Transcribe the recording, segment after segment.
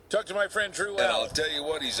Talk to my friend Drew And I'll Allen, tell you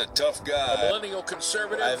what, he's a tough a guy. millennial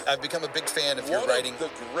conservative. I've become a big fan of your One writing. of the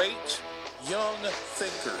great young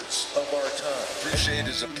thinkers of our time. Appreciate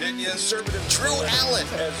his opinions. Conservative Drew Allen.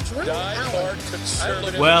 as die-hard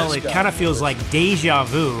conservative. Well, it kind of feels like deja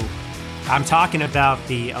vu. I'm talking about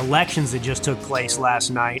the elections that just took place last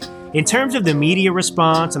night. In terms of the media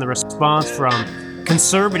response and the response from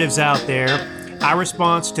conservatives out there, our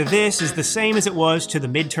response to this is the same as it was to the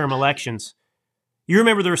midterm elections. You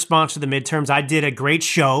remember the response to the midterms. I did a great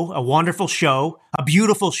show, a wonderful show, a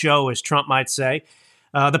beautiful show, as Trump might say,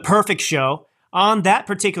 the perfect show on that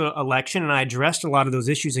particular election, and I addressed a lot of those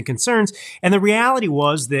issues and concerns. And the reality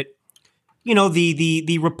was that, you know,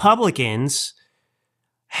 the Republicans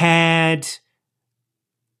had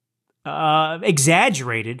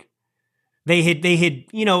exaggerated. They had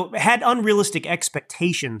had unrealistic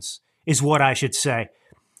expectations, is what I should say.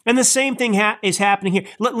 And the same thing is happening here.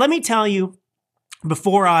 Let me tell you,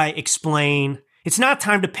 before I explain, it's not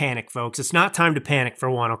time to panic, folks. It's not time to panic,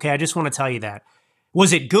 for one, okay? I just want to tell you that.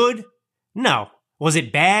 Was it good? No. Was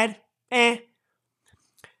it bad? The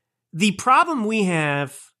problem we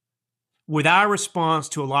have with our response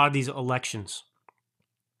to a lot of these elections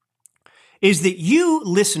is that you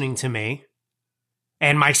listening to me,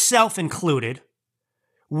 and myself included,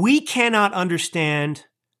 we cannot understand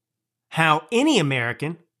how any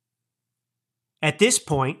American at this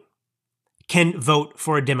point can vote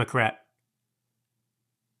for a Democrat.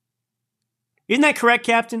 Isn't that correct,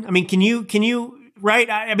 Captain? I mean, can you, right?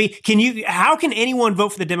 How can anyone vote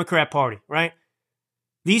for the Democrat Party, right?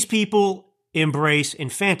 These people embrace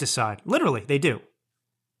infanticide. Literally, they do.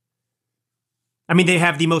 I mean, they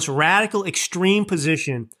have the most radical, extreme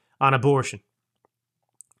position on abortion.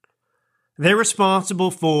 They're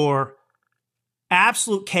responsible for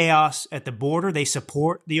absolute chaos at the border. They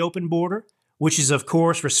support the open border, which is, of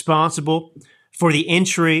course, responsible for the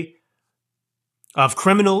entry of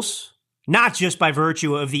criminals, not just by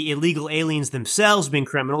virtue of the illegal aliens themselves being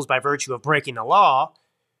criminals, by virtue of breaking the law,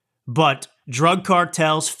 but drug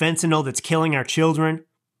cartels, fentanyl that's killing our children.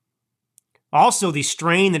 Also, the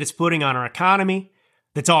strain that it's putting on our economy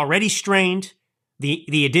that's already strained.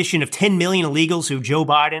 The addition of 10 million illegals who Joe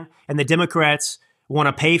Biden and the Democrats want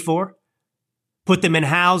to pay for. Put them in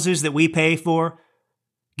houses that we pay for.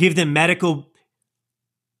 Give them medical,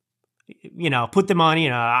 put them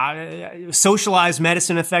on, socialized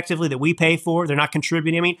medicine effectively that we pay for. They're not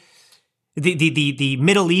contributing. I mean, the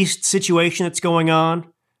Middle East situation that's going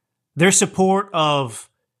on, their support of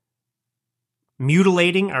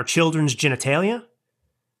mutilating our children's genitalia.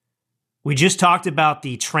 We just talked about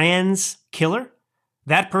the trans killer.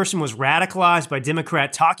 That person was radicalized by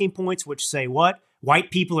Democrat talking points, which say what? White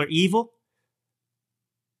people are evil.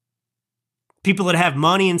 People that have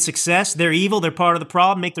money and success, they're evil. They're part of the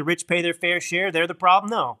problem. Make the rich pay their fair share. They're the problem.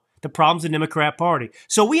 No, the problem's the Democrat Party.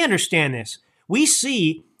 So we understand this. We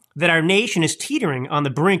see that our nation is teetering on the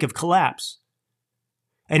brink of collapse.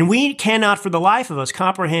 And we cannot for the life of us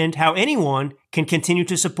comprehend how anyone can continue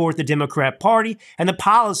to support the Democrat Party and the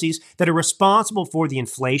policies that are responsible for the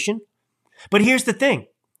inflation. But here's the thing.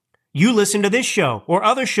 You listen to this show or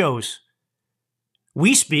other shows.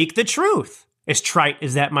 We speak the truth, as trite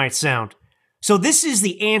as that might sound. So this is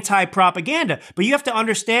the anti-propaganda. But you have to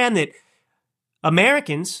understand that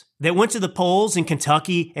Americans that went to the polls in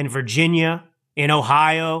Kentucky and Virginia, in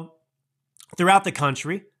Ohio, throughout the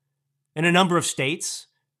country, in a number of states,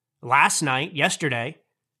 last night, yesterday,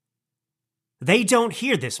 they don't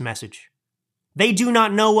hear this message. They do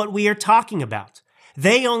not know what we are talking about.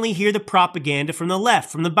 They only hear the propaganda from the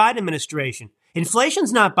left, from the Biden administration.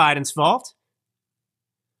 Inflation's not Biden's fault.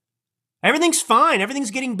 Everything's fine.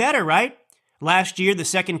 Everything's getting better, right? Last year, the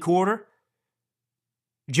second quarter,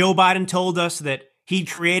 Joe Biden told us that he'd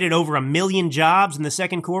created over 1 million jobs in the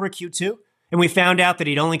second quarter, Q2, and we found out that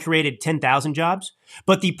he'd only created 10,000 jobs.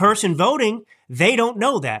 But the person voting, they don't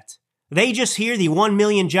know that. They just hear the 1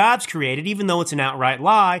 million jobs created, even though it's an outright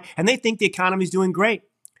lie, and they think the economy's doing great.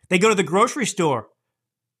 They go to the grocery store.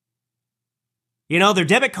 Their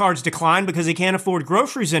debit cards decline because they can't afford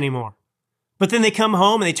groceries anymore. But then they come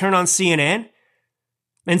home and they turn on CNN,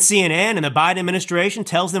 and CNN and the Biden administration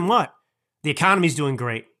tells them what? The economy's doing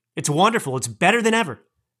great. It's wonderful. It's better than ever.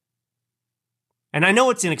 And I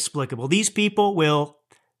know it's inexplicable. These people will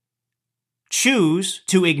choose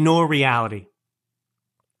to ignore reality.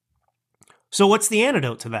 So what's the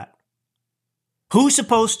antidote to that? Who's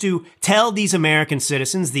supposed to tell these American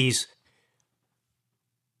citizens, these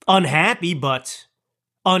unhappy but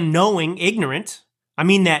unknowing, ignorant, I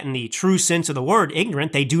mean that in the true sense of the word,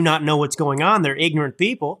 ignorant, they do not know what's going on, they're ignorant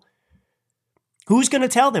people. Who's going to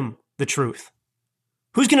tell them the truth?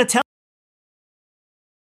 Who's going to tell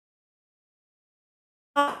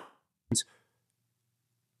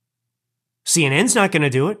CNN's not going to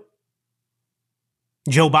do it.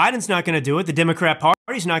 Joe Biden's not going to do it. The Democrat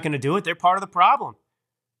Party's not going to do it. They're part of the problem.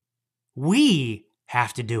 We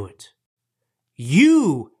have to do it.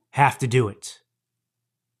 You have to do it.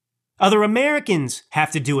 Other Americans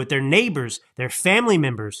have to do it. Their neighbors, their family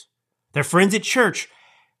members, their friends at church.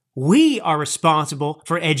 We are responsible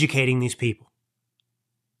for educating these people.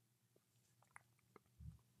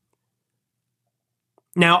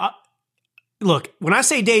 Now, look, when I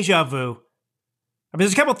say deja vu,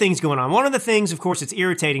 there's a couple of things going on. One of the things, of course, that's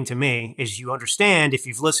irritating to me, as you understand, if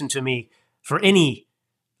you've listened to me for any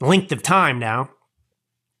length of time now.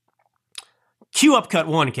 Cue up cut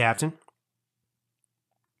one, Captain.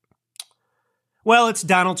 Well, it's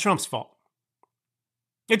Donald Trump's fault.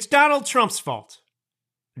 It's Donald Trump's fault.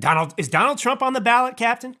 Is Donald Trump on the ballot,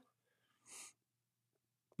 Captain?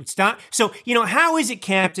 It's not. So, how is it,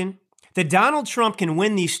 Captain, that Donald Trump can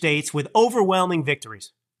win these states with overwhelming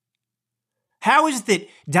victories? How is it that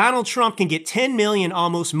Donald Trump can get 10 million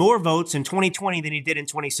almost more votes in 2020 than he did in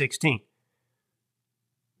 2016?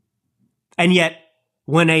 And yet,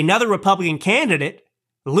 when another Republican candidate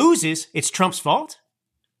loses, it's Trump's fault?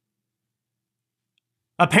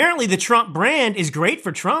 Apparently, the Trump brand is great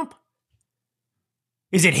for Trump.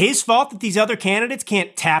 Is it his fault that these other candidates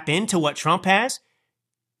can't tap into what Trump has?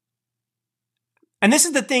 And this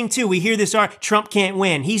is the thing, too. We hear this, Trump can't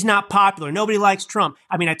win. He's not popular. Nobody likes Trump.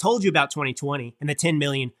 I mean, I told you about 2020 and the 10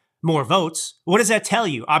 million more votes. What does that tell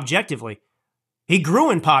you objectively? He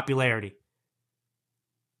grew in popularity.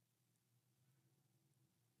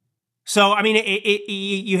 So, I mean,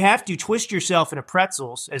 you have to twist yourself into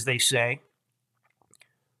pretzels, as they say,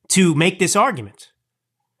 to make this argument.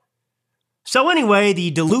 So anyway,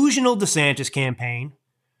 the delusional DeSantis campaign,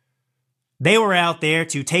 they were out there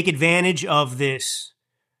to take advantage of this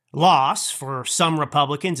loss for some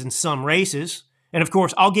Republicans in some races. And of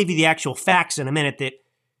course, I'll give you the actual facts in a minute that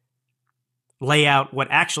lay out what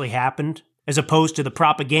actually happened, as opposed to the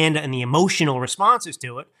propaganda and the emotional responses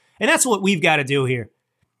to it. And that's what we've got to do here.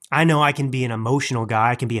 I know I can be an emotional guy.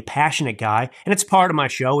 I can be a passionate guy. And it's part of my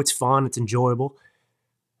show. It's fun. It's enjoyable.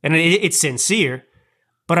 And it's sincere.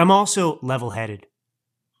 But I'm also level-headed.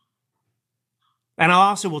 And I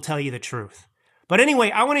also will tell you the truth. But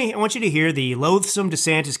anyway, I want you to hear the loathsome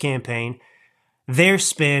DeSantis campaign, their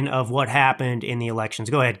spin of what happened in the elections.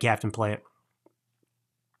 Go ahead, Captain, play it.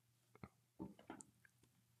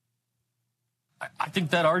 I think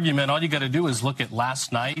that argument, all you got to do is look at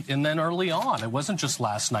last night and then early on. It wasn't just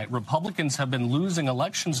last night. Republicans have been losing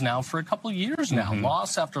elections now for a couple of years now,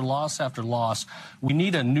 loss after loss after loss. We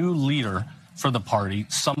need a new leader for the party,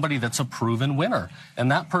 somebody that's a proven winner.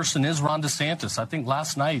 And that person is Ron DeSantis. I think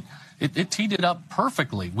last night it teed it up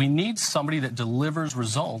perfectly. We need somebody that delivers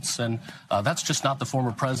results, and that's just not the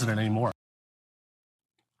former president anymore.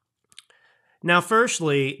 Now,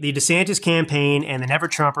 firstly, the DeSantis campaign and the Never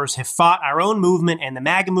Trumpers have fought our own movement and the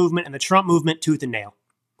MAGA movement and the Trump movement tooth and nail.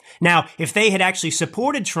 Now, if they had actually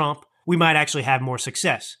supported Trump, we might actually have more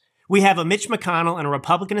success. We have a Mitch McConnell and a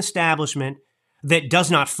Republican establishment that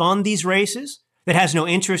does not fund these races, that has no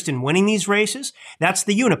interest in winning these races. That's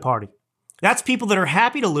the Uniparty. That's people that are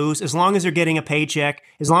happy to lose as long as they're getting a paycheck,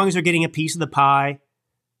 as long as they're getting a piece of the pie.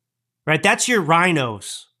 Right? That's your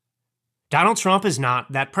rhinos. Donald Trump is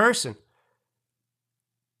not that person.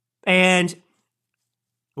 And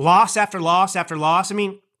loss after loss after loss. I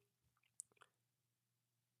mean,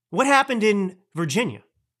 what happened in Virginia?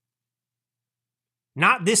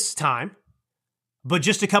 Not this time, but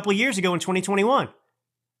just a couple of years ago in 2021.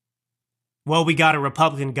 Well, we got a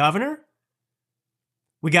Republican governor.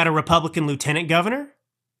 We got a Republican lieutenant governor.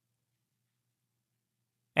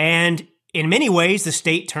 And in many ways, the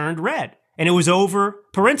state turned red. And it was over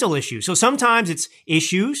parental issues. So sometimes it's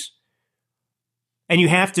issues, and you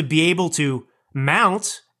have to be able to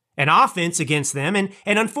mount an offense against them. And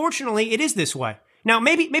unfortunately, it is this way. Now,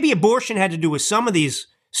 maybe abortion had to do with some of these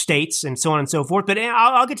states and so on and so forth, but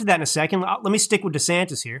I'll get to that in a second. Let me stick with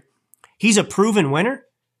DeSantis here. He's a proven winner.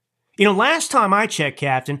 You know, last time I checked,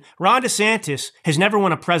 Captain, Ron DeSantis has never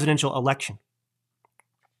won a presidential election.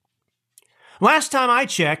 Last time I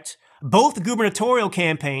checked, both gubernatorial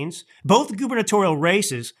campaigns, both gubernatorial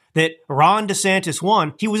races that Ron DeSantis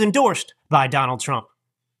won, he was endorsed by Donald Trump.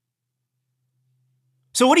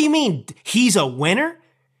 So what do you mean he's a winner?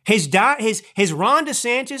 Has Ron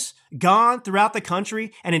DeSantis gone throughout the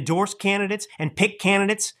country and endorsed candidates and picked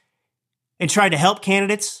candidates and tried to help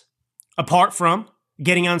candidates apart from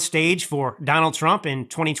getting on stage for Donald Trump in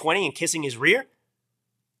 2020 and kissing his rear?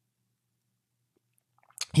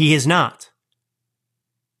 He has not.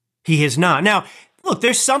 He has not. Now, Look,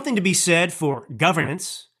 there's something to be said for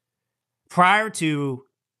governance. Prior to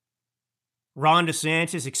Ron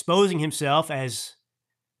DeSantis exposing himself as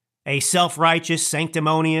a self-righteous,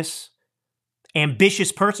 sanctimonious,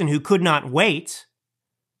 ambitious person who could not wait,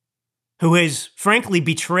 who has frankly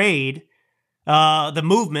betrayed the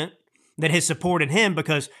movement that has supported him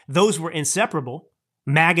because those were inseparable.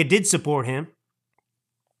 MAGA did support him.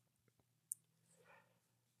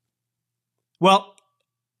 Well,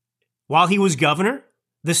 while he was governor,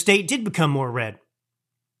 the state did become more red.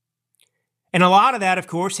 And a lot of that, of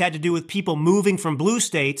course, had to do with people moving from blue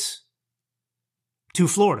states to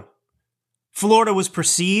Florida. Florida was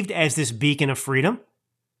perceived as this beacon of freedom.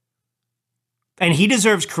 And he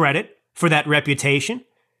deserves credit for that reputation.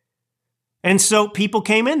 And so people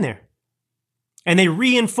came in there. And they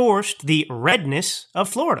reinforced the redness of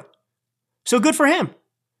Florida. So good for him.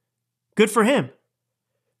 Good for him.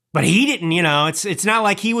 But he didn't, it's not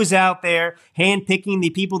like he was out there handpicking the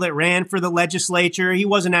people that ran for the legislature. He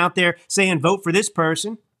wasn't out there saying, vote for this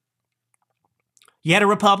person. You had a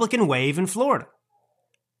Republican wave in Florida.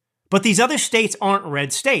 But these other states aren't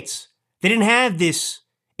red states. They didn't have this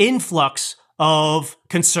influx of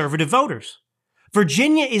conservative voters.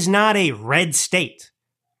 Virginia is not a red state.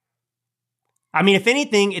 I mean, if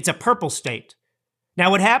anything, it's a purple state.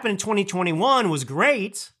 Now, what happened in 2021 was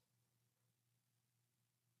great.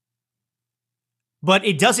 But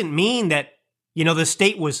it doesn't mean that, the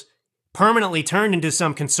state was permanently turned into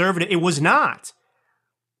some conservative. It was not.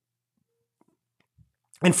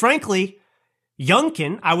 And frankly,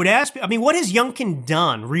 Youngkin, I would ask, what has Youngkin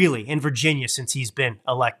done, really, in Virginia since he's been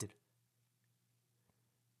elected?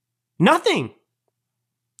 Nothing.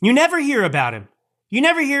 You never hear about him. You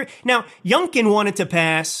never hear. Now, Youngkin wanted to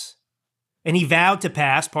pass, and he vowed to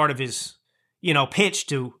pass part of his, pitch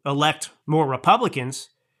to elect more Republicans,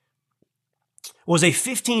 was a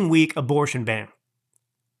 15-week abortion ban.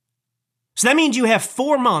 So that means you have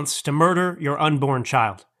 4 months to murder your unborn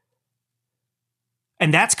child.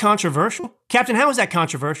 And that's controversial? Captain, how is that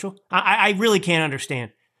controversial? I really can't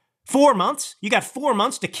understand. 4 months? You got 4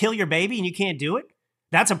 months to kill your baby and you can't do it?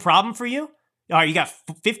 That's a problem for you? All right, you got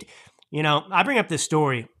 50. I bring up this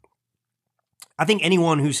story. I think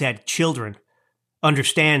anyone who's had children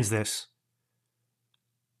understands this.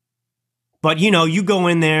 But, you go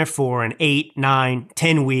in there for an 8, 9,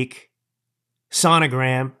 10-week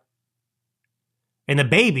sonogram, and the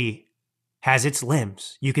baby has its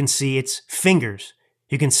limbs. You can see its fingers.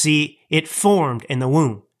 You can see it formed in the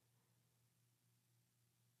womb.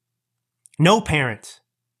 No parent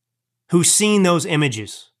who's seen those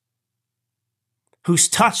images, who's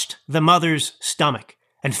touched the mother's stomach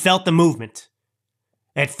and felt the movement,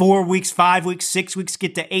 at 4 weeks, 5 weeks, 6 weeks,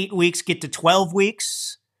 get to 8 weeks, get to 12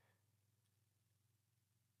 weeks,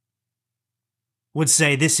 would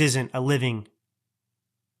say this isn't a living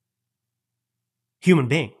human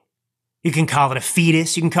being. You can call it a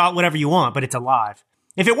fetus, you can call it whatever you want, but it's alive.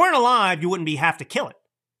 If it weren't alive, you wouldn't have to kill it,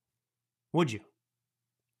 would you?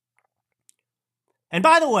 And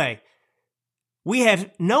by the way, we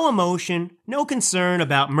have no emotion, no concern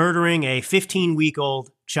about murdering a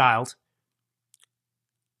 15-week-old child.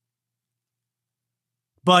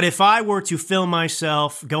 But if I were to film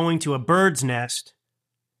myself going to a bird's nest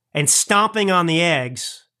and stomping on the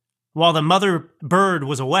eggs while the mother bird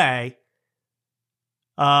was away,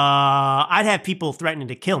 I'd have people threatening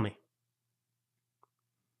to kill me.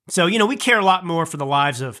 So, we care a lot more for the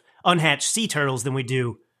lives of unhatched sea turtles than we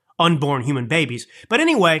do unborn human babies. But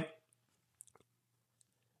anyway,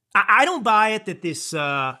 I don't buy it that this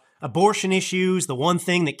abortion issue is the one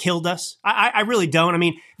thing that killed us. I really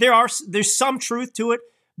don't. There's some truth to it,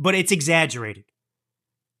 but it's exaggerated.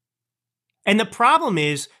 And the problem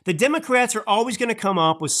is the Democrats are always going to come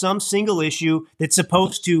up with some single issue that's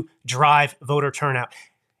supposed to drive voter turnout.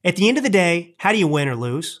 At the end of the day, how do you win or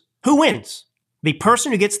lose? Who wins? The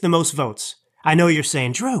person who gets the most votes. I know you're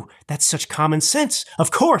saying, Drew, that's such common sense. Of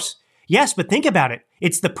course. Yes, but think about it.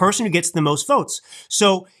 It's the person who gets the most votes.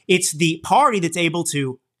 So it's the party that's able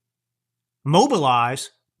to mobilize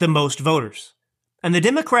the most voters. And the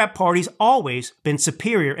Democrat Party's always been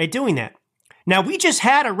superior at doing that. Now, we just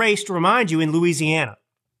had a race, to remind you, in Louisiana,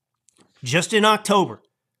 just in October,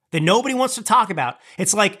 that nobody wants to talk about.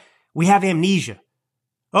 It's like we have amnesia.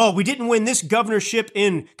 Oh, we didn't win this governorship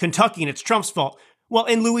in Kentucky and it's Trump's fault. Well,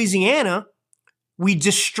 in Louisiana, we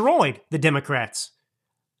destroyed the Democrats.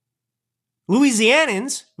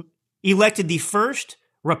 Louisianans elected the first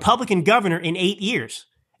Republican governor in 8 years,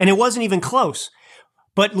 and it wasn't even close.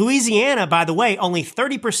 But Louisiana, by the way, only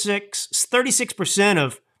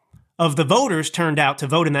 36% of the voters turned out to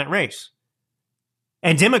vote in that race.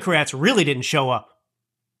 And Democrats really didn't show up.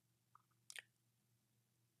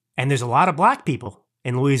 And there's a lot of black people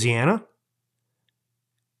in Louisiana,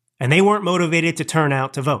 and they weren't motivated to turn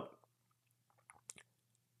out to vote.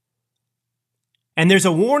 And there's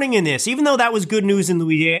a warning in this. Even though that was good news in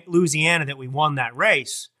Louisiana that we won that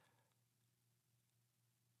race,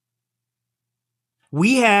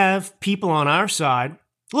 we have people on our side.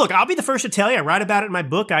 Look, I'll be the first to tell you. I write about it in my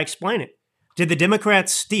book. I explain it. Did the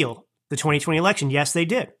Democrats steal the 2020 election? Yes, they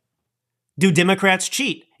did. Do Democrats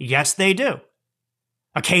cheat? Yes, they do.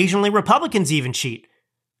 Occasionally, Republicans even cheat.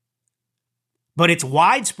 But it's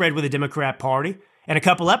widespread with the Democrat Party. And a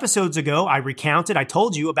couple episodes ago, I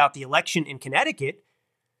told you about the election in Connecticut,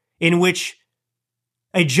 in which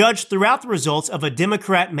a judge threw out the results of a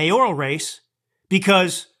Democrat mayoral race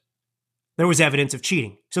because there was evidence of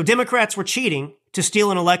cheating. So Democrats were cheating to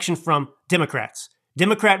steal an election from Democrats.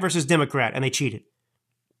 Democrat versus Democrat, and they cheated.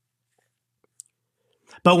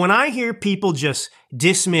 But when I hear people just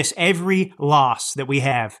dismiss every loss that we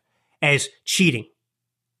have as cheating,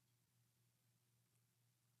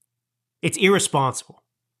 it's irresponsible.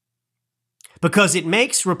 Because it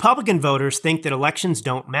makes Republican voters think that elections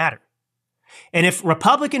don't matter. And if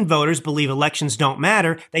Republican voters believe elections don't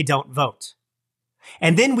matter, they don't vote.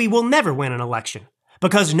 And then we will never win an election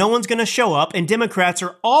because no one's going to show up, and Democrats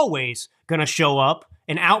are always going to show up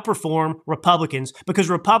and outperform Republicans because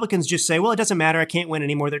Republicans just say, well, it doesn't matter, I can't win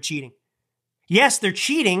anymore, they're cheating. Yes, they're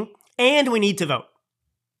cheating, and we need to vote.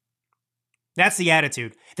 That's the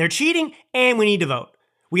attitude. They're cheating, and we need to vote.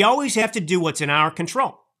 We always have to do what's in our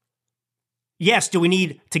control. Yes, do we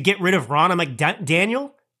need to get rid of Ronna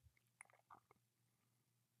McDaniel?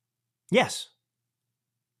 Yes.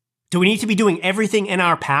 Do we need to be doing everything in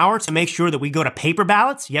our power to make sure that we go to paper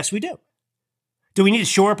ballots? Yes, we do. Do we need to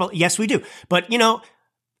shore up? Yes, we do. But,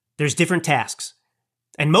 there's different tasks.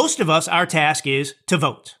 And most of us, our task is to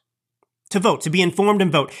vote. To vote, to be informed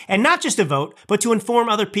and vote. And not just to vote, but to inform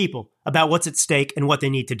other people about what's at stake and what they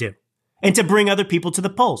need to do. And to bring other people to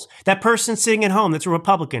the polls. That person sitting at home that's a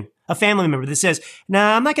Republican, a family member that says,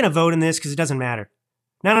 nah, I'm not going to vote in this because it doesn't matter.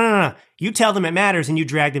 No. You tell them it matters and you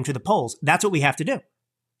drag them to the polls. That's what we have to do.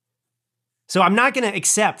 So I'm not going to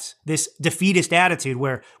accept this defeatist attitude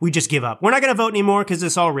where we just give up. We're not going to vote anymore because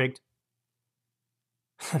it's all rigged.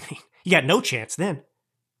 I mean, you got no chance then.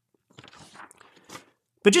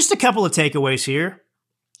 But just a couple of takeaways here.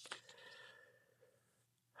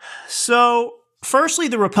 So, firstly,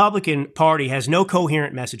 the Republican Party has no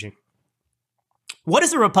coherent messaging. What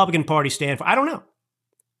does the Republican Party stand for? I don't know.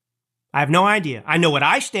 I have no idea. I know what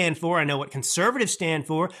I stand for. I know what conservatives stand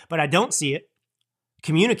for, but I don't see it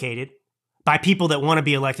communicated by people that want to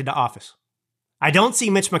be elected to office. I don't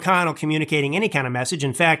see Mitch McConnell communicating any kind of message.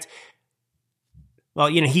 In fact, well,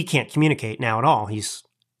 he can't communicate now at all. He's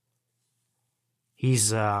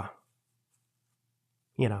not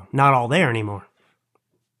all there anymore.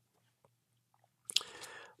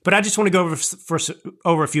 But I just want to go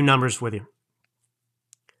over a few numbers with you.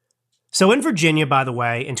 So in Virginia, by the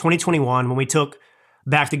way, in 2021, when we took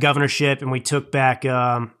back the governorship and we took back we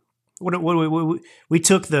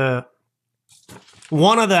took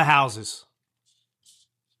one of the houses.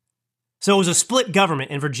 So it was a split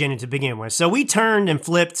government in Virginia to begin with. So we turned and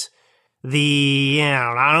flipped I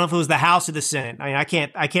don't know if it was the House or the Senate. I mean,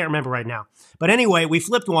 I can't remember right now. But anyway, we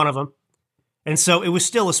flipped one of them. And so it was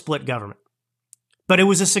still a split government. But it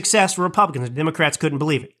was a success for Republicans. The Democrats couldn't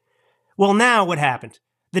believe it. Well, now what happened?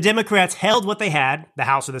 The Democrats held what they had, the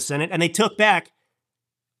House or the Senate, and they took back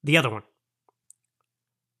the other one.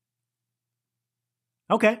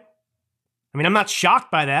 Okay. I mean, I'm not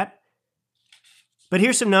shocked by that. But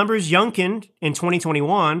here's some numbers. Youngkin, in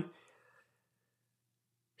 2021,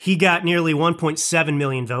 he got nearly 1.7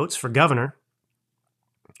 million votes for governor.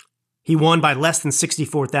 He won by less than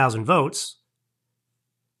 64,000 votes.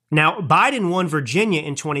 Now, Biden won Virginia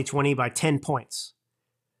in 2020 by 10 points.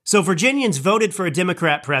 So Virginians voted for a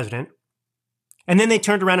Democrat president, and then they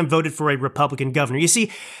turned around and voted for a Republican governor. You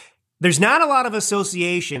see, there's not a lot of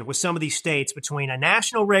association with some of these states between a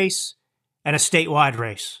national race and a statewide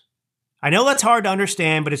race. I know that's hard to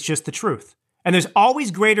understand, but it's just the truth. And there's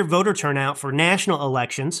always greater voter turnout for national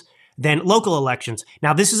elections than local elections.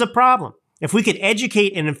 Now, this is a problem. If we could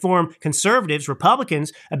educate and inform conservatives,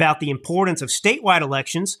 Republicans, about the importance of statewide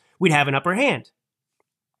elections, we'd have an upper hand.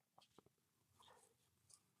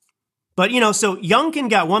 But, so Youngkin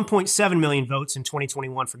got 1.7 million votes in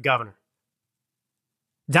 2021 for governor.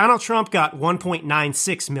 Donald Trump got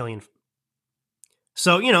 1.96 million.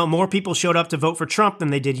 So, more people showed up to vote for Trump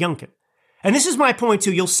than they did Youngkin. And this is my point,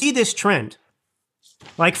 too. You'll see this trend.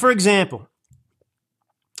 Like, for example,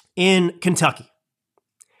 in Kentucky,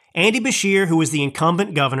 Andy Beshear, who was the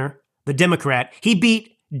incumbent governor, the Democrat, he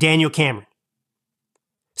beat Daniel Cameron.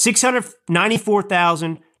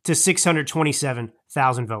 694,000 to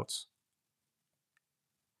 627,000 votes.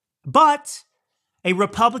 But a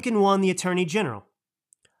Republican won the Attorney General.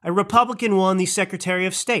 A Republican won the Secretary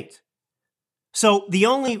of State. So the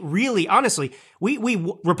only really, honestly, we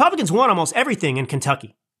Republicans won almost everything in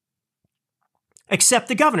Kentucky, except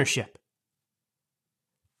the governorship.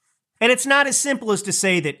 And it's not as simple as to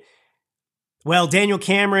say that, well, Daniel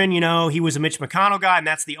Cameron, he was a Mitch McConnell guy, and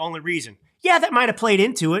that's the only reason. Yeah, that might have played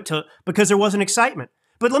into it because there wasn't excitement.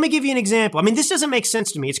 But let me give you an example. I mean, this doesn't make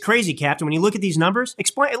sense to me. It's crazy, Captain. When you look at these numbers,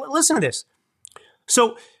 listen to this.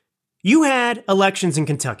 So you had elections in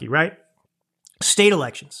Kentucky, right? State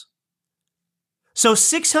elections. So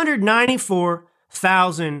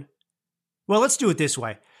 694,000, well, let's do it this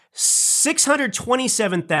way.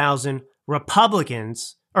 627,000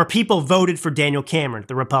 Republicans or people voted for Daniel Cameron,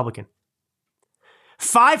 the Republican.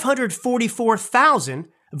 544,000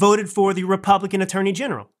 voted for the Republican Attorney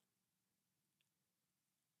General.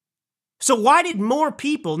 So why did more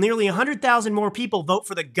people, nearly 100,000 more people, vote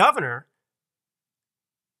for the governor,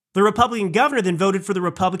 the Republican governor, than voted for the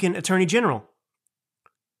Republican Attorney General?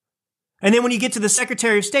 And then when you get to the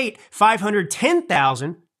Secretary of State,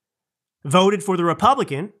 510,000 voted for the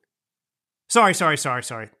Republican. Sorry.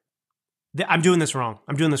 I'm doing this wrong.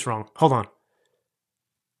 Hold on.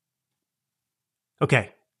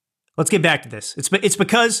 Okay, let's get back to this. It's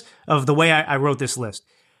because of the way I wrote this list.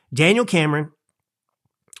 Daniel Cameron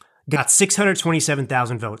got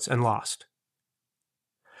 627,000 votes and lost.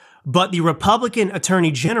 But the Republican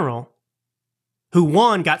Attorney General, who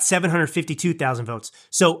won, got 752,000 votes.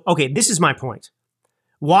 So, okay, this is my point.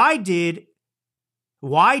 Why did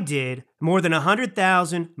more than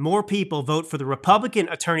 100,000 more people vote for the Republican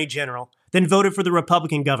Attorney General than voted for the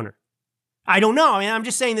Republican governor? I don't know. I mean, I'm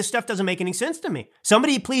just saying this stuff doesn't make any sense to me.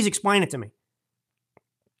 Somebody please explain it to me.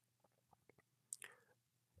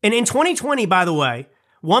 And in 2020, by the way,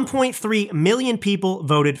 1.3 million people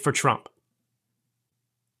voted for Trump.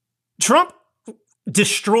 Trump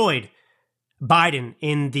destroyed Biden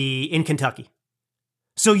in Kentucky.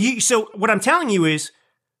 So what I'm telling you is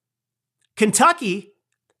Kentucky,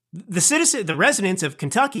 the residents of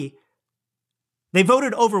Kentucky, they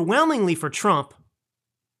voted overwhelmingly for Trump,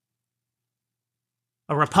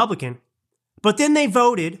 a Republican, but then they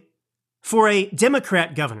voted for a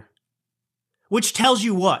Democrat governor, which tells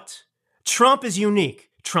you what? Trump is unique.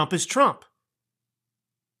 Trump is Trump.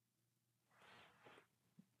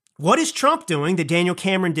 What is Trump doing that Daniel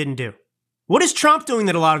Cameron didn't do? What is Trump doing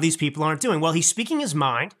that a lot of these people aren't doing? Well, he's speaking his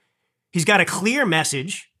mind. He's got a clear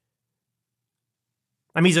message.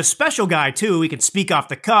 I mean, he's a special guy, too. He can speak off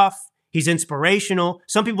the cuff. He's inspirational.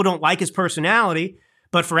 Some people don't like his personality,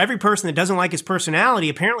 but for every person that doesn't like his personality,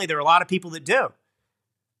 apparently there are a lot of people that do.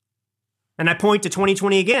 And I point to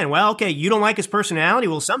 2020 again. Well, okay, you don't like his personality.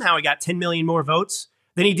 Well, somehow he got 10 million more votes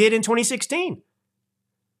than he did in 2016.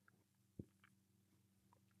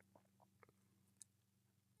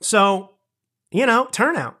 So,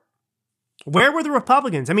 turnout. Where were the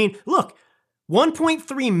Republicans? I mean, look,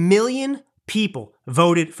 1.3 million people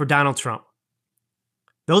voted for Donald Trump.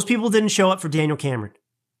 Those people didn't show up for Daniel Cameron.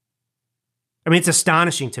 I mean, it's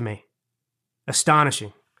astonishing to me.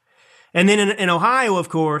 Astonishing. And then in Ohio, of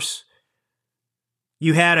course,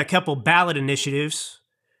 you had a couple ballot initiatives.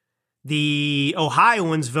 The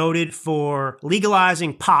Ohioans voted for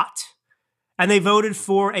legalizing pot, and they voted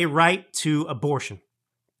for a right to abortion.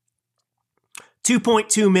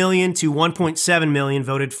 2.2 million to 1.7 million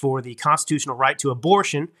voted for the constitutional right to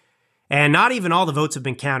abortion, and not even all the votes have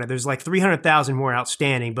been counted. There's like 300,000 more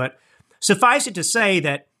outstanding, but suffice it to say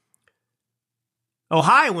that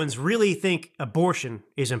Ohioans really think abortion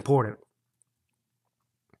is important.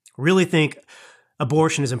 Really think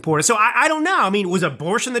abortion is important. So I don't know. I mean, was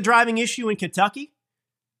abortion the driving issue in Kentucky?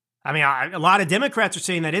 I mean, a lot of Democrats are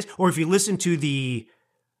saying that is. Or if you listen to the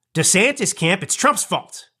DeSantis camp, it's Trump's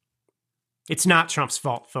fault. It's not Trump's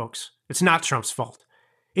fault, folks. It's not Trump's fault.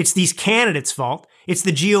 It's these candidates' fault. It's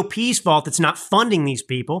the GOP's fault that's not funding these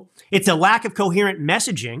people. It's a lack of coherent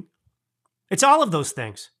messaging. It's all of those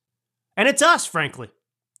things. And it's us, frankly.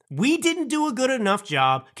 We didn't do a good enough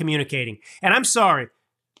job communicating. And I'm sorry.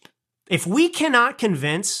 If we cannot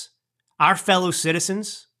convince our fellow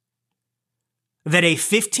citizens that a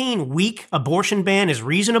 15-week abortion ban is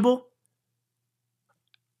reasonable,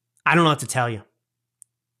 I don't know what to tell you.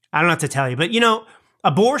 But,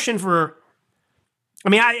 abortion for... I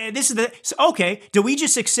mean, okay, do we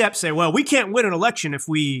just say, well, we can't win an election if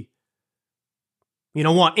we,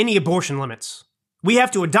 want any abortion limits? We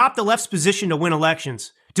have to adopt the left's position to win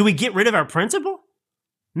elections. Do we get rid of our principle?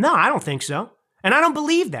 No, I don't think so. And I don't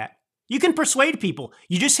believe that. You can persuade people.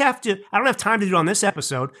 You just have to, I don't have time to do it on this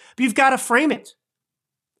episode, but you've got to frame it.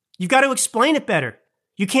 You've got to explain it better.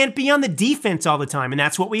 You can't be on the defense all the time, and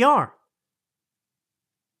that's what we are.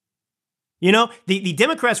 You know, the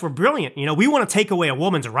Democrats were brilliant. You know, we want to take away a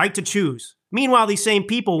woman's right to choose. Meanwhile, these same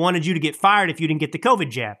people wanted you to get fired if you didn't get the COVID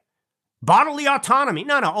jab. Bodily autonomy.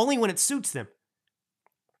 No, only when it suits them.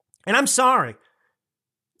 And I'm sorry.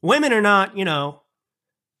 Women are not, you know,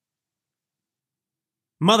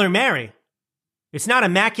 Mother Mary. It's not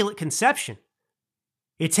immaculate conception.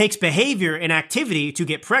 It takes behavior and activity to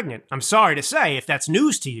get pregnant. I'm sorry to say if that's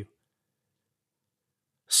news to you.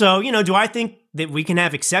 So, you know, do I think that we can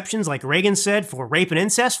have exceptions like Reagan said for rape and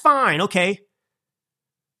incest? Fine, okay.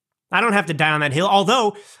 I don't have to die on that hill.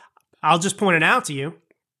 Although, I'll just point it out to you.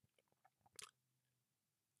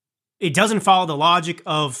 It doesn't follow the logic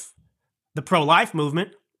of the pro-life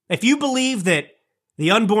movement. If you believe that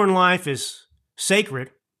the unborn life is sacred,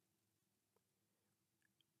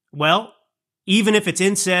 well, even if it's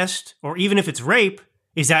incest or even if it's rape,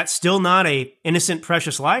 is that still not an innocent,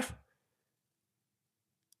 precious life?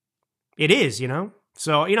 It is, you know?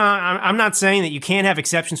 So, you know, I'm not saying that you can't have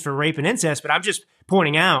exceptions for rape and incest, but I'm just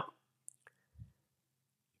pointing out,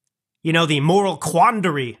 you know, the moral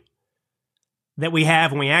quandary that we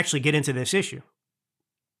have when we actually get into this issue.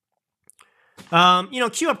 You know,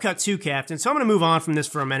 cue up cut 2, Captain. So I'm going to move on from this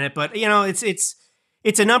for a minute, but, you know, it's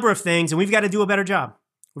a number of things, and we've got to do a better job.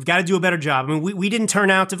 We've got to do a better job. I mean, we didn't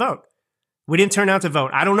turn out to vote. We didn't turn out to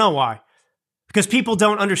vote. I don't know why. Because people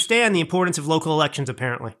don't understand the importance of local elections,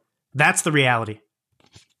 apparently. That's the reality.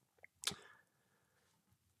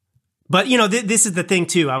 But, you know, this is the thing,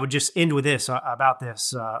 too. I would just end with this about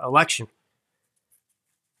this election.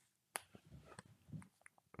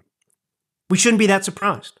 We shouldn't be that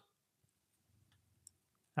surprised.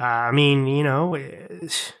 I mean, you know,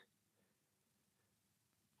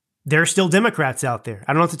 there are still Democrats out there.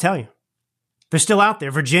 I don't know what to tell you. They're still out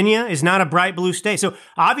there. Virginia is not a bright blue state. So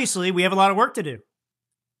obviously we have a lot of work to do.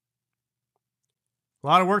 A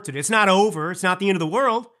lot of work to do. It's not over. It's not the end of the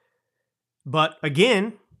world. But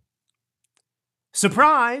again,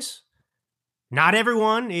 surprise, not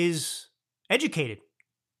everyone is educated,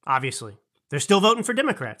 obviously. They're still voting for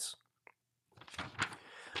Democrats.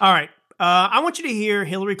 All right. I want you to hear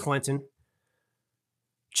Hillary Clinton,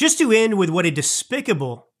 just to end with what a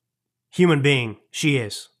despicable human being she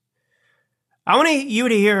is. I want you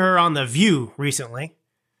to hear her on The View recently,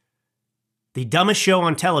 the dumbest show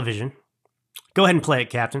on television. Go ahead and play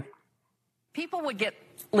it, Captain. People would get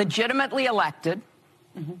legitimately elected,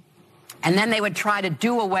 and then they would try to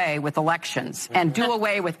do away with elections and do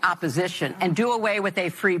away with opposition and do away with a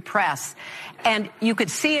free press. And you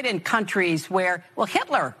could see it in countries where, well,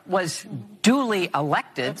 Hitler was duly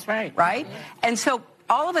elected. That's right. Right? And so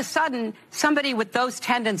all of a sudden, somebody with those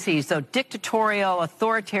tendencies, those dictatorial,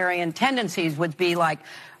 authoritarian tendencies would be like,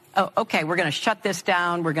 oh, okay, we're going to shut this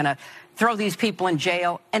down. We're going to throw these people in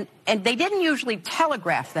jail. And they didn't usually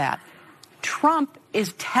telegraph that. Trump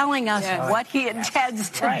is telling us what he intends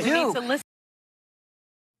to do.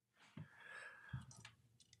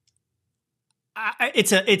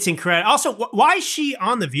 It's incredible. Also, why is she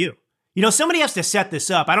on The View? You know, somebody has to set this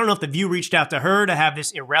up. I don't know if The View reached out to her to have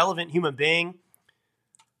this irrelevant human being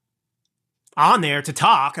on there to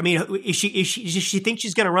talk. I mean, does she think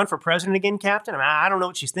she's going to run for president again, Captain? I mean, I don't know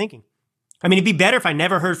what she's thinking. I mean, it'd be better if I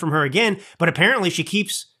never heard from her again, but apparently she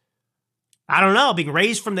keeps, I don't know, being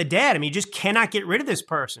raised from the dead. I mean, you just cannot get rid of this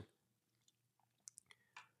person.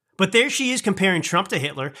 But there she is comparing Trump to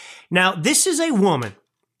Hitler. Now, this is a woman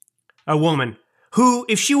who,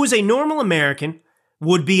 if she was a normal American,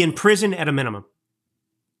 would be in prison at a minimum.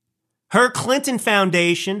 Her Clinton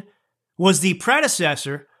Foundation was the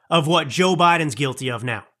predecessor of what Joe Biden's guilty of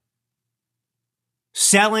now.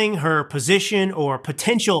 Selling her position or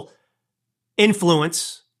potential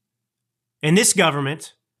influence in this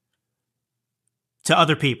government to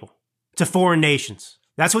other people, to foreign nations.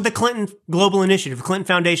 That's what the Clinton Global Initiative, the Clinton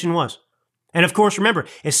Foundation was. And of course, remember,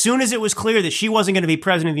 as soon as it was clear that she wasn't going to be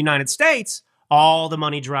president of the United States, all the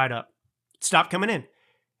money dried up. It stopped coming in.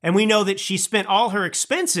 And we know that she spent all her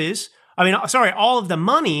expenses, all of the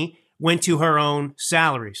money went to her own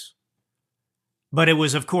salaries. But it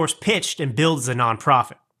was, of course, pitched and billed as a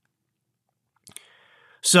nonprofit.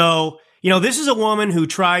 So, you know, this is a woman who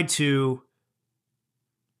tried to,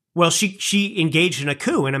 well, she engaged in a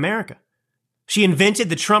coup in America. She invented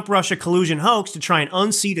the Trump-Russia collusion hoax to try and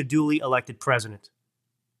unseat a duly elected president.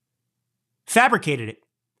 Fabricated it.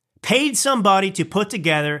 Paid somebody to put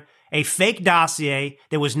together a fake dossier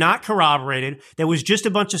that was not corroborated, that was just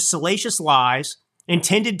a bunch of salacious lies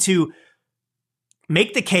intended to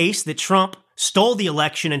make the case that Trump stole the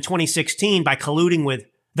election in 2016 by colluding with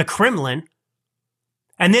the Kremlin.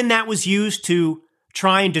 And then that was used to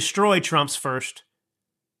try and destroy Trump's first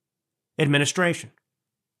administration.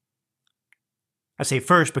 I say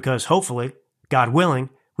first because hopefully, God willing,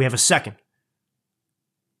 we have a second.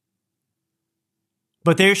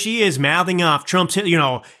 But there she is mouthing off Trump's,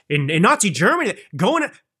 in Nazi Germany, going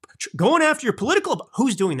after your political...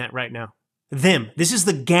 Who's doing that right now? Them. This is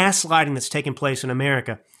the gaslighting that's taking place in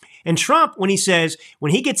America. And Trump, when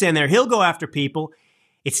he gets in there, he'll go after people.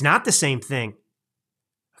 It's not the same thing.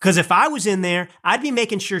 Because if I was in there, I'd be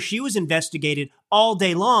making sure she was investigated all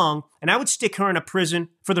day long, and I would stick her in a prison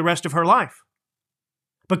for the rest of her life.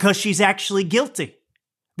 Because she's actually guilty.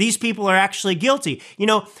 These people are actually guilty.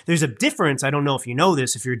 There's a difference. I don't know if you know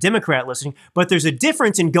this, if you're a Democrat listening, but there's a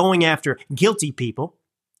difference in going after guilty people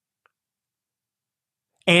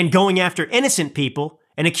and going after innocent people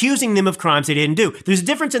and accusing them of crimes they didn't do. There's a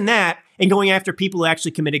difference in that and going after people who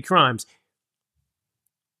actually committed crimes.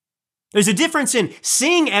 There's a difference in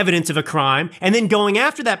seeing evidence of a crime and then going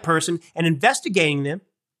after that person and investigating them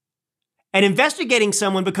and investigating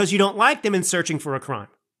someone because you don't like them and searching for a crime.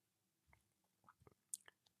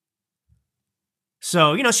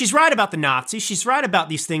 So, she's right about the Nazis. She's right about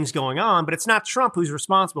these things going on, but it's not Trump who's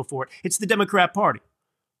responsible for it. It's the Democrat Party.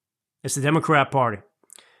 It's the Democrat Party.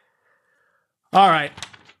 All right.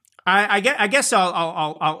 I guess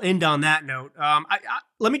I'll end on that note.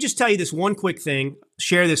 Let me just tell you this one quick thing,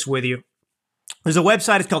 share this with you. There's a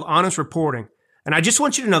website, it's called Honest Reporting. And I just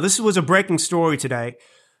want you to know, this was a breaking story today.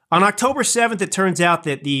 On October 7th, it turns out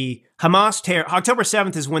that the October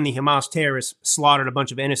 7th is when the Hamas terrorists slaughtered a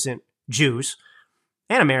bunch of innocent Jews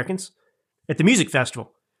and Americans at the music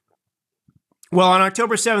festival. Well, on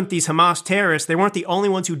October 7th, these Hamas terrorists, they weren't the only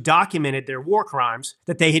ones who documented their war crimes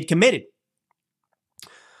that they had committed.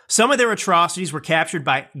 Some of their atrocities were captured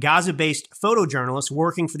by Gaza-based photojournalists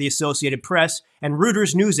working for the Associated Press and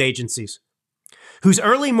Reuters news agencies, whose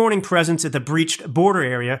early morning presence at the breached border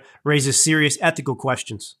area raises serious ethical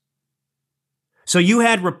questions. So you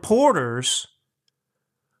had reporters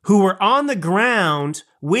who were on the ground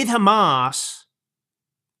with Hamas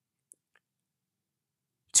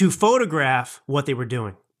to photograph what they were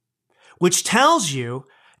doing, which tells you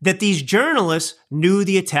that these journalists knew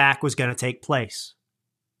the attack was going to take place.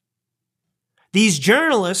 These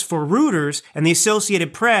journalists for Reuters and the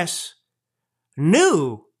Associated Press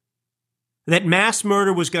knew that mass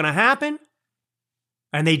murder was going to happen,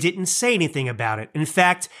 and they didn't say anything about it. In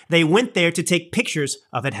fact, they went there to take pictures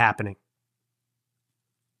of it happening.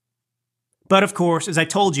 But of course, as I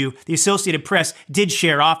told you, the Associated Press did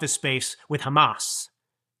share office space with Hamas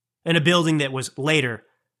in a building that was later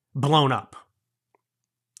blown up.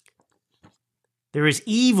 There is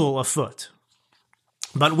evil afoot,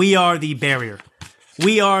 but we are the barrier.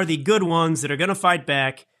 We are the good ones that are going to fight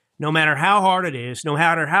back no matter how hard it is, no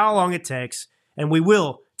matter how long it takes, and we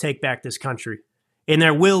will take back this country, and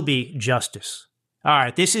there will be justice. All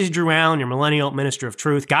right, this is Drew Allen, your Millennial Minister of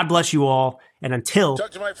Truth. God bless you all, and until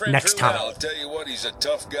next time. I'll tell you what, he's a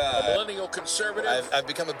tough guy. A millennial conservative. I've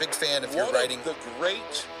become a big fan of your writing. One of the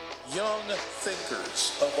great young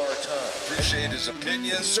thinkers of our time. Appreciate his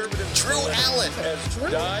opinions. Conservative Drew Allen. As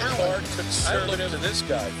die-hard conservative. I look to this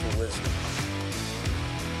guy for wisdom.